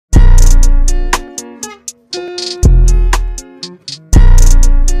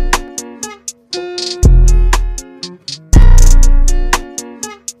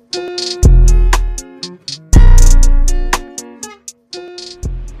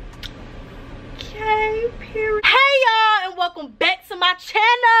period. Hey y'all, and welcome back to my channel.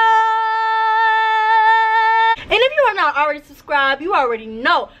 And if you are not already subscribed, you already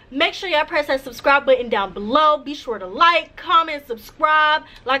know. Make sure y'all press that subscribe button down below. Be sure to like, comment, subscribe,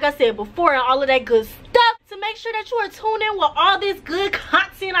 like I said before, and all of that good stuff, to make sure that you are tuned in with all this good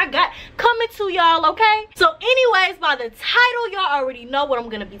content I got coming to y'all, okay? So anyways, by the title, y'all already know what I'm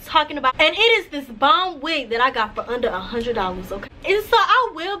gonna be talking about. And it is this bomb wig that I got for under $100, okay? And so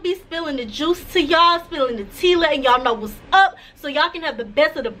I will be spilling the juice to y'all, spilling the tea, letting y'all know what's up, so y'all can have the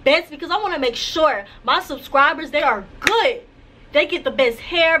best of the best, because I want to make sure my subscribers, they are good. They get the best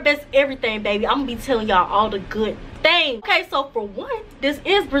hair, best everything, baby. I'm gonna be telling y'all all the good things. Okay, so for one, this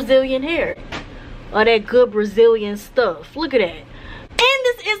is Brazilian hair. All that good Brazilian stuff. Look at that. And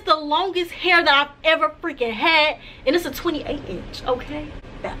this is the longest hair that I've ever freaking had. And it's a 28-inch, okay?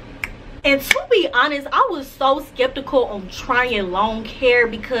 Yeah. And to be honest, I was so skeptical on trying long hair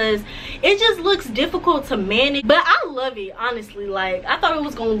because it just looks difficult to manage. But I love it, honestly. Like, I thought it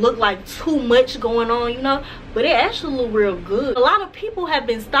was going to look like too much going on, you know? But it actually looked real good. A lot of people have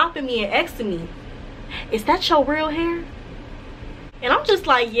been stopping me and asking me, is that your real hair? And I'm just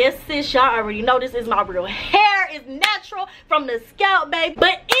like, yes, sis, y'all already know this is my real hair. It's natural from the scalp, baby.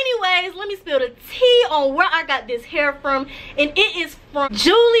 But anyways, let me spill the tea on where I got this hair from. And it is from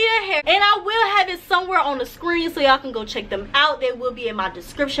Julia Hair. And I will have it somewhere on the screen so y'all can go check them out. They will be in my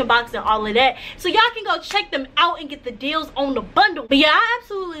description box and all of that. So y'all can go check them out and get the deals on the bundle. But yeah, I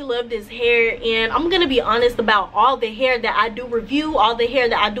absolutely love this hair. And I'm going to be honest about all the hair that I do review, all the hair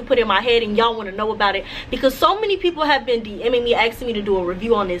that I do put in my head, and y'all want to know about it. Because so many people have been DMing me, asking me to do a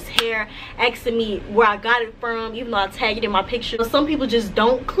review on this hair, asking me where I got it from, even though I tag it in my picture. But some people just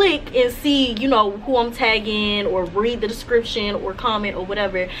don't click and see, you know, who I'm tagging, or read the description or comment or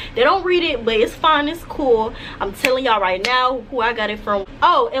whatever. They don't read it, but it's fine, it's cool. I'm telling y'all right now who I got it from.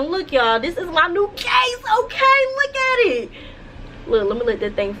 Oh, and look, y'all, this is my new case. Okay, look at it. Look, let me let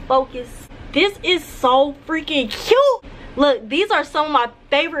that thing focus. This is so freaking cute. Look, these are some of my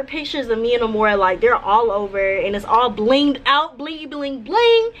favorite pictures of me and Amore. Like, they're all over, and it's all blinged out, blingy bling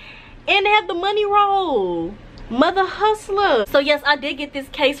bling, and they have the money roll. Mother hustler. So yes, I did get this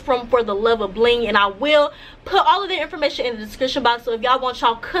case from For the Love of Bling, and I will put all of the information in the description box. So if y'all want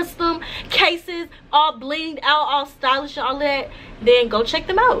y'all custom cases, all blinged out, all stylish and all that, then go check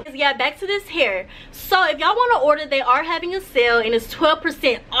them out. Yeah, back to this hair. So if y'all want to order, they are having a sale, and it's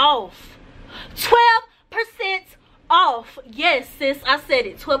 12% off. 12% off. Yes, sis, I said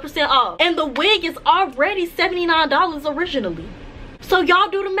it. 12% off. And the wig is already $79 originally. So y'all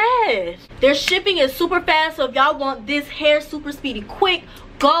do the math. Their shipping is super fast. So if y'all want this hair super speedy quick,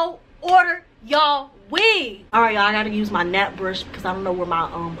 go order y'all wig. All right, y'all, I gotta use my nap brush because I don't know where my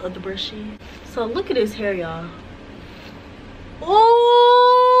other brush is. So look at this hair, y'all.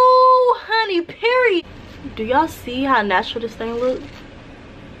 Oh, honey, period. Do y'all see how natural this thing looks?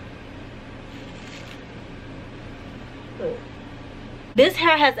 This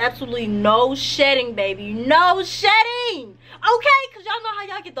hair has absolutely no shedding, baby. No shedding. Okay, because y'all know how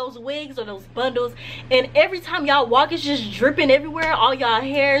y'all get those wigs or those bundles, and every time y'all walk, it's just dripping everywhere. All y'all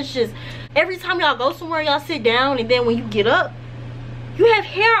hair is just, every time y'all go somewhere, y'all sit down, and then when you get up, you have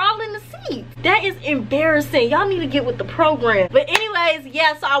hair all in the seat. That is embarrassing. Y'all need to get with the program. But anyways,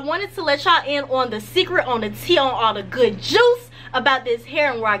 yeah, so I wanted to let y'all in on the secret, on the tea, on all the good juice about this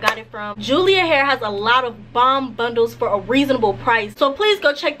hair and where I got it from. Julia Hair has a lot of bomb bundles for a reasonable price, so please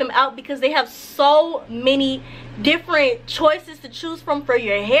go check them out because they have so many different choices to choose from for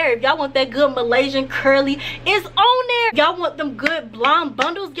your hair. If y'all want that good Malaysian curly, it's on there. Y'all want them good blonde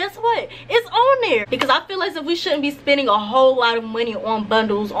bundles, guess what, it's on there. Because I feel as if we shouldn't be spending a whole lot of money on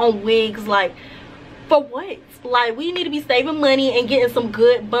bundles, on wigs. Like, for what? Like, we need to be saving money and getting some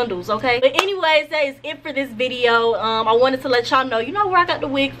good bundles, okay? But anyways, that is it for this video. I wanted to let y'all know, you know, where I got the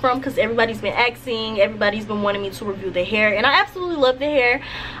wig from, because everybody's been asking, everybody's been wanting me to review the hair, and I absolutely love the hair.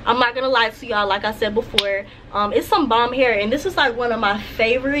 I'm not gonna lie to y'all, like I said before, it's some bomb hair, and this is like one of my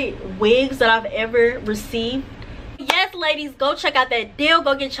favorite wigs that I've ever received. Yes, ladies, go check out that deal,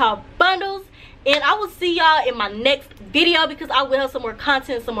 go get y'all bundles, and I will see y'all in my next video, because I will have some more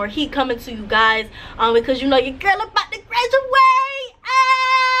content, some more heat coming to you guys, because you know your girl about to graduate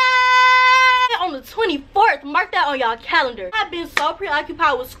on the 24th. Mark that on y'all calendar. I've been so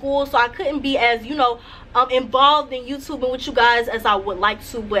preoccupied with school, so I couldn't be as, you know, involved in YouTubing with you guys as I would like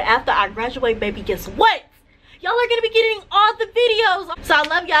to. But after I graduate, baby, guess what? Y'all are gonna be getting all the videos. So I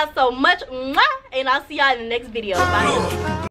love y'all so much, and I'll see y'all in the next video. Bye.